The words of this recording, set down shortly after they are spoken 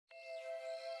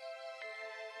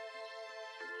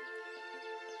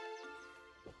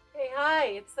Hi.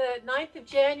 It's the 9th of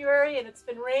January and it's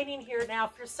been raining here now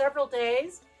for several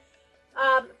days.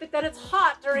 But then it's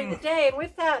hot during the day, and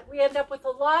with that we end up with a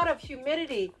lot of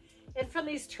humidity. And from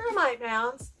these termite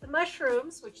mounds, the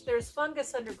mushrooms, which there's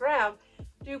fungus underground,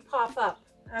 do pop up.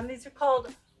 These are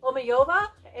called Omajowa,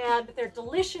 and they're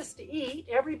delicious to eat.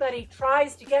 Everybody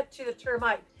tries to get to the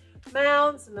termite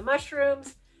mounds and the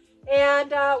mushrooms,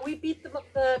 and we beat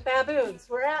the baboons.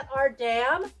 We're at our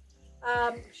dam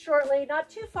shortly, not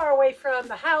too far away from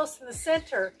the house in the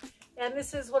center, and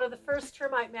this is one of the first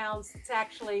termite mounds that's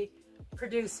actually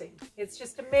producing. It's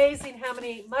just amazing how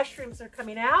many mushrooms are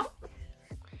coming out.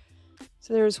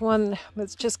 So there's one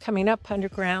that's just coming up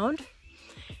underground,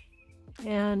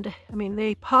 and I mean,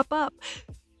 they pop up.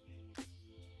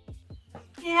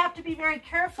 You have to be very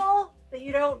careful that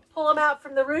you don't pull them out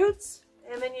from the roots,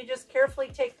 and then you just carefully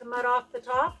take the mud off the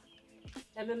top,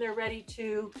 and then they're ready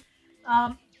to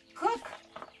cook.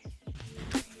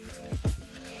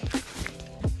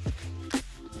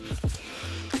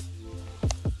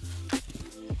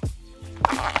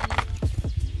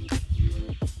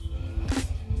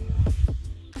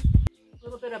 A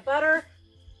little bit of butter,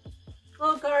 a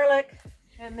little garlic,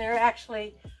 and they're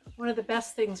actually one of the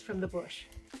best things from the bush.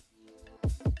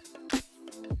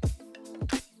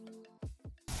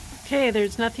 Okay,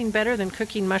 there's nothing better than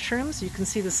cooking mushrooms. You can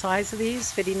see the size of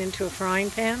these fitting into a frying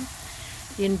pan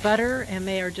in butter, and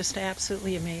they are just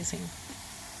absolutely amazing.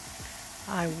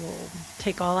 I will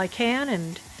take all I can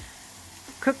and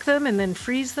cook them and then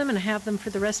freeze them and have them for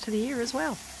the rest of the year as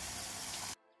well.